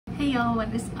Hey y'all,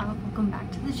 what is up? Welcome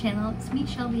back to the channel. It's me,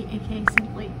 Shelby, aka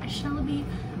Simply Shelby.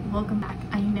 Welcome back.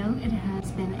 I know it has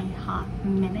been a hot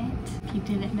minute. If you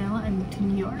didn't know, I moved to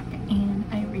New York and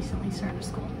I recently started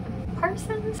school at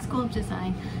Parsons School of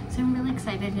Design. So I'm really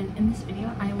excited, and in this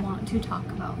video I want to talk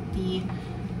about the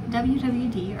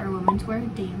WWD, or Women's Wear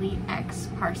Daily X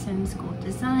Parsons School of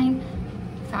Design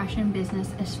Fashion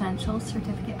Business Essentials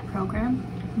certificate program.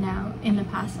 Now, in the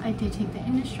past, I did take the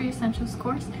Industry Essentials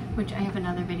course, which I have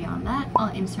another video on that.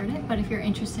 I'll insert it, but if you're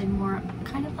interested more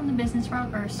kind of on the business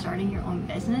route or starting your own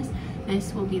business,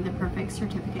 this will be the perfect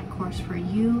certificate course for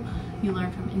you. You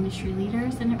learn from industry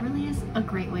leaders, and it really is a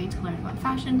great way to learn about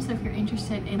fashion. So if you're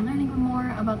interested in learning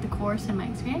more about the course and my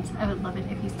experience, I would love it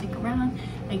if you stick around.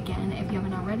 Again, if you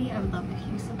haven't already, I would love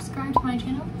if you subscribe to my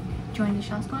channel, join the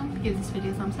Shell Squad, give this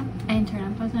video a thumbs up, and turn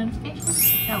on post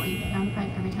notifications. That way you get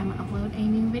notified every time I upload a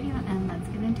new video, and let's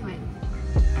get into it.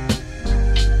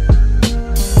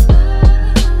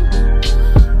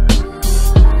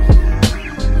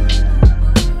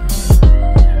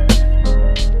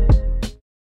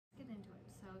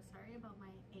 So sorry about my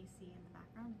AC in the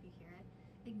background. If you hear it,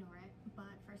 ignore it.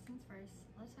 But first things first,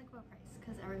 let's talk about price,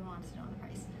 because everyone wants to know the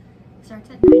price. It starts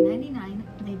at $9.99.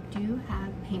 They do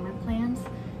have payment plans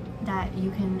that you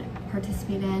can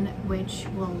participate in, which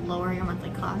will lower your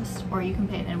monthly cost, or you can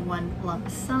pay it in one lump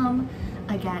sum.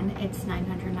 Again, it's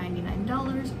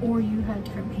 $999, or you have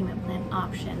different payment plan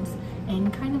options.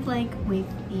 And kind of like with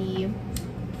the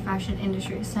Fashion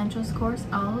Industry Essentials course,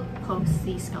 I'll post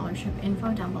the scholarship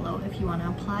info down below if you want to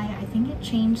apply. I think it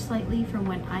changed slightly from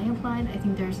when I applied. I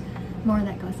think there's more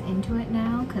that goes into it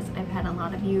now, because I've had a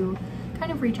lot of you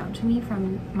kind of reach out to me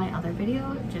from my other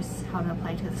video, just how to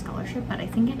apply to the scholarship, but I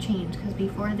think it changed because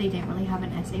before they didn't really have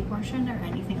an essay portion or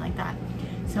anything like that.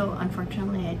 So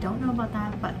unfortunately I don't know about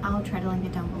that, but I'll try to link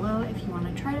it down below if you want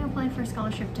to try to apply for a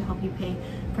scholarship to help you pay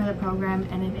for the program.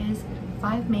 And it is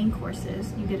 5 main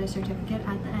courses. You get a certificate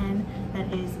at the end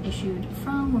that is issued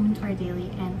from Women's Wear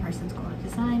Daily and Parsons School of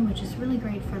Design, which is really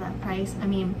great for that price. I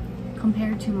mean,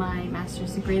 compared to my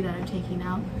master's degree that I'm taking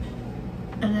now,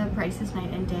 the price is night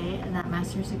and day, and that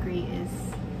master's degree is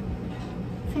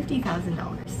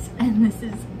 $50,000 and this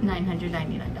is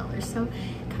 $999. So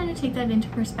kind of take that into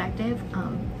perspective.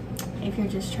 If you're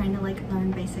just trying to like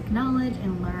learn basic knowledge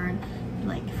and learn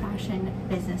like fashion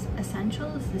business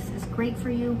essentials, this is great for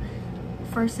you.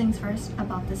 First things first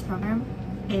about this program,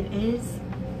 it is,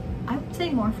 I would say,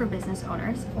 more for business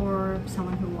owners or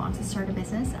someone who wants to start a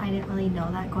business. I didn't really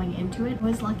know that going into it. I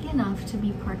was lucky enough to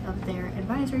be part of their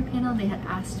advisory panel. They had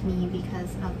asked me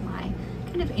because of my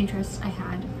kind of interest I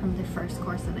had from the first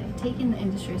course that I had taken, the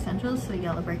Industry Essentials. So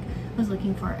Yellowbrick was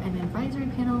looking for an advisory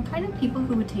panel, kind of people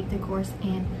who would take the course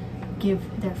and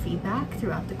give their feedback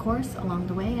throughout the course along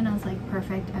the way. And I was like,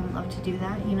 perfect, I would love to do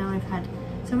that. You know, I've had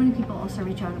so many people also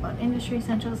reach out about Industry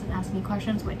Essentials and ask me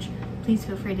questions, which please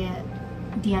feel free to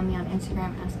DM me on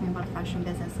Instagram, ask me about Fashion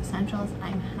Business Essentials.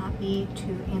 I'm happy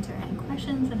to answer any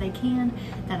questions that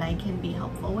I can be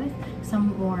helpful with.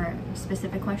 Some more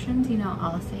specific questions, you know,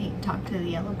 I'll say talk to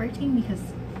the Yellowbrick team because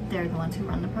they're the ones who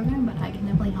run the program, but I can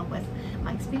definitely help with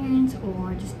my experience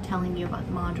or just telling you about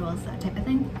the modules, that type of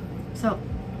thing. So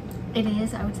it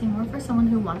is, I would say, more for someone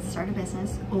who wants to start a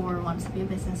business or wants to be a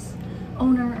business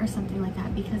owner or something like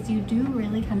that, because you do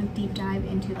really kind of deep dive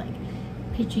into like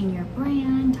pitching your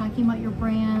brand, talking about your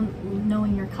brand,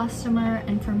 knowing your customer.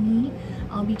 And for me,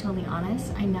 I'll be totally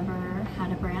honest, I never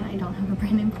had a brand. I don't have a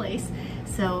brand in place.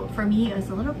 So for me, it was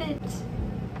a little bit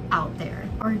out there,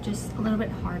 or just a little bit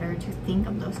harder to think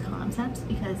of those concepts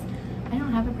because I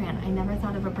don't have a brand. I never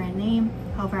thought of a brand name.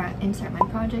 However, I insert my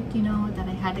project, you know, that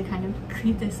I had to kind of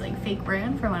create this like fake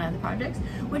brand for one of the projects,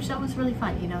 which that was really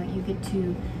fun. You know, you get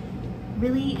to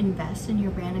really invest in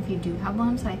your brand if you do have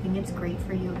one. So I think it's great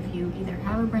for you if you either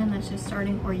have a brand that's just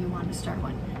starting or you want to start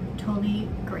one. Totally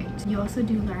great. You also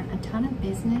do learn a ton of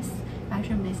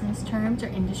fashion business terms or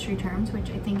industry terms, which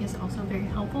I think is also very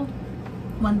helpful.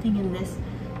 One thing in this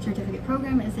certificate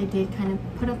program is they did kind of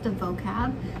put up the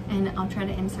vocab, and I'll try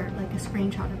to insert like a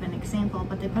screenshot of an example,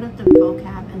 but they put up the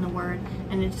vocab and the word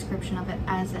and a description of it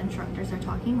as the instructors are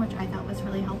talking, which I thought was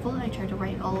really helpful. I tried to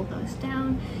write all of those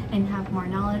down and have more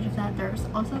knowledge of that. There's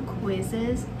also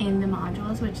quizzes in the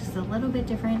modules, which is a little bit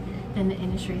different than the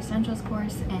Industry Essentials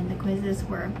course, and the quizzes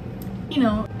were, you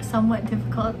know, somewhat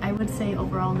difficult. I would say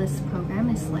overall this program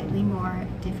is slightly more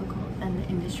difficult than the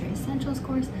Industry Essentials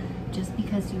course, just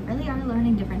because you really are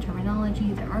learning different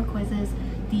terminology. There are quizzes.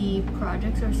 The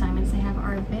projects or assignments they have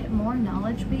are a bit more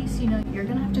knowledge based. You know, you're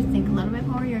gonna have to think a little bit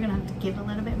more, you're gonna have to give a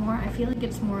little bit more. I feel like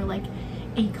it's more like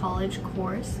a college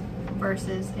course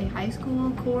versus a high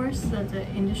school course that the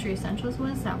Industry Essentials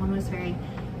was. That one was very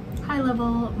high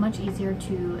level, much easier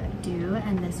to do,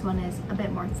 and this one is a bit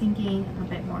more thinking, a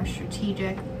bit more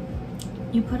strategic.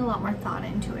 You put a lot more thought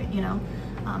into it, you know,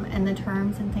 and the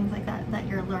terms and things like that that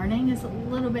you're learning is a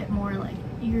little bit more like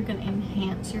you're going to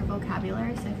enhance your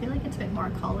vocabulary. So I feel like it's a bit more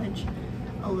college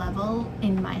level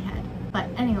in my head. But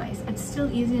anyways, it's still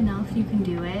easy enough. You can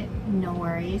do it, no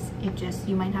worries. It just,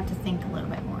 you might have to think a little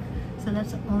bit more. So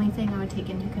that's the only thing I would take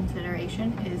into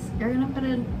consideration is you're gonna put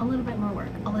in a little bit more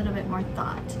work, a little bit more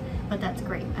thought, but that's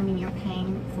great. I mean, you're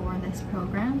paying for this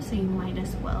program, so you might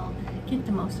as well get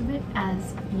the most of it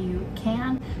as you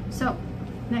can. So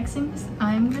next thing is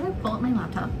I'm gonna pull up my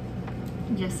laptop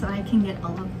just so I can get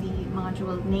all of the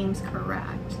module names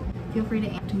correct. Feel free to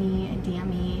DM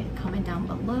me, comment down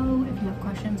below if you have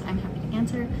questions. I'm happy to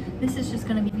answer. This is just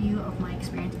going to be a view of my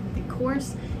experience with the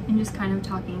course and just kind of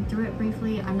talking through it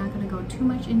briefly. I'm not going to go too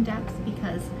much in depth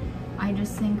because I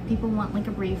just think people want like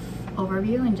a brief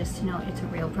overview and just to know it's a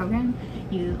real program.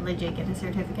 You legit get a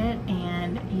certificate,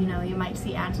 and you know, you might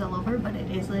see ads all over, but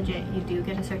it is legit. You do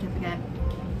get a certificate,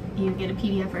 you get a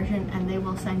PDF version, and they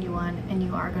will send you one, and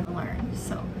you are going to learn.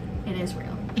 So it is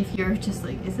real. If you're just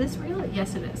like, is this real?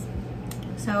 Yes, it is.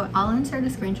 So I'll insert a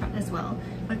screenshot as well.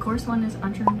 But course 1 is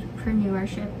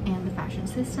entrepreneurship and the fashion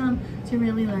system. So you're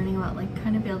really learning about like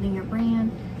kind of building your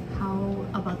brand, how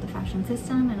about the fashion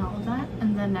system and all of that.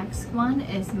 And the next one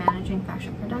is managing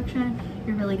fashion production.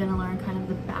 You're really going to learn kind of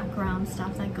the background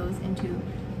stuff that goes into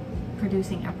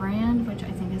producing a brand, which I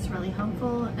think is really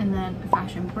helpful. And then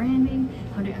fashion branding,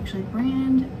 how to actually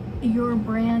brand your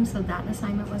brand. So that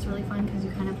assignment was really fun because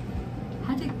you kind of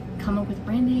had to come up with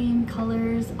brand name,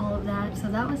 colors, all of that. So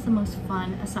that was the most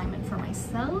fun assignment for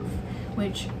myself,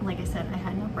 which, like I said, I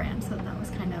had no brand, so that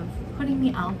was kind of putting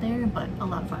me out there, but a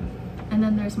lot of fun. And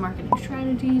then there's marketing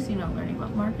strategies, you know, learning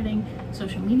about marketing,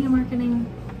 social media marketing,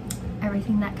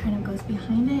 everything that kind of goes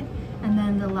behind it. And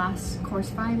then the last course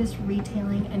 5 is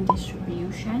retailing and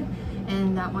distribution.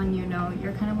 And that one, you know,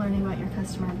 you're kind of learning about your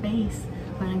customer base,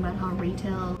 learning about how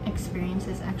retail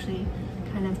experiences actually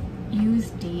kind of use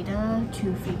data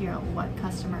to figure out what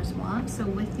customers want. So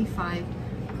with the 5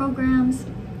 programs,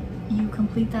 you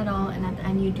complete that all, and at the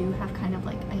end you do have kind of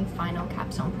like a final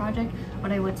capstone project.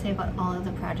 What I would say about all of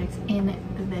the projects in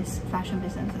this Fashion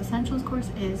Business Essentials course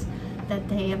is that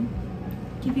they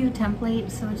give you a template,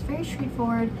 so it's very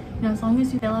straightforward. You know, as long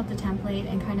as you fill out the template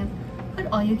and kind of put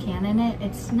all you can in it,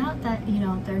 it's not that, you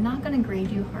know, they're not going to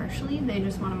grade you harshly. They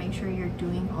just want to make sure you're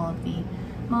doing all of the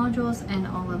modules and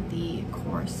all of the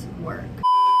course work.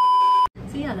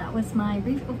 So yeah, that was my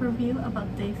brief overview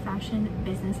about the Fashion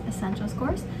Business Essentials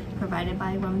course provided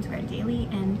by Women's Wear Daily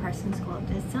and Parsons School of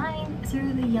Design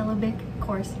through the Yellowbrick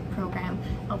course program.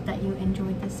 Hope that you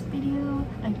enjoyed this video.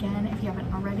 Again, if you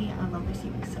haven't already, I would love if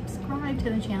you subscribe to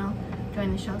the channel,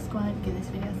 join the show squad, give this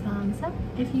video a thumbs up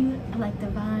if you like the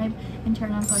vibe, and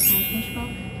turn on post notification bell.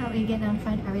 That way you get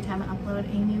notified every time I upload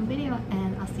a new video,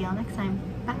 and I'll see y'all next time.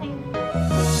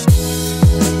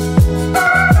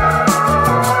 Bye!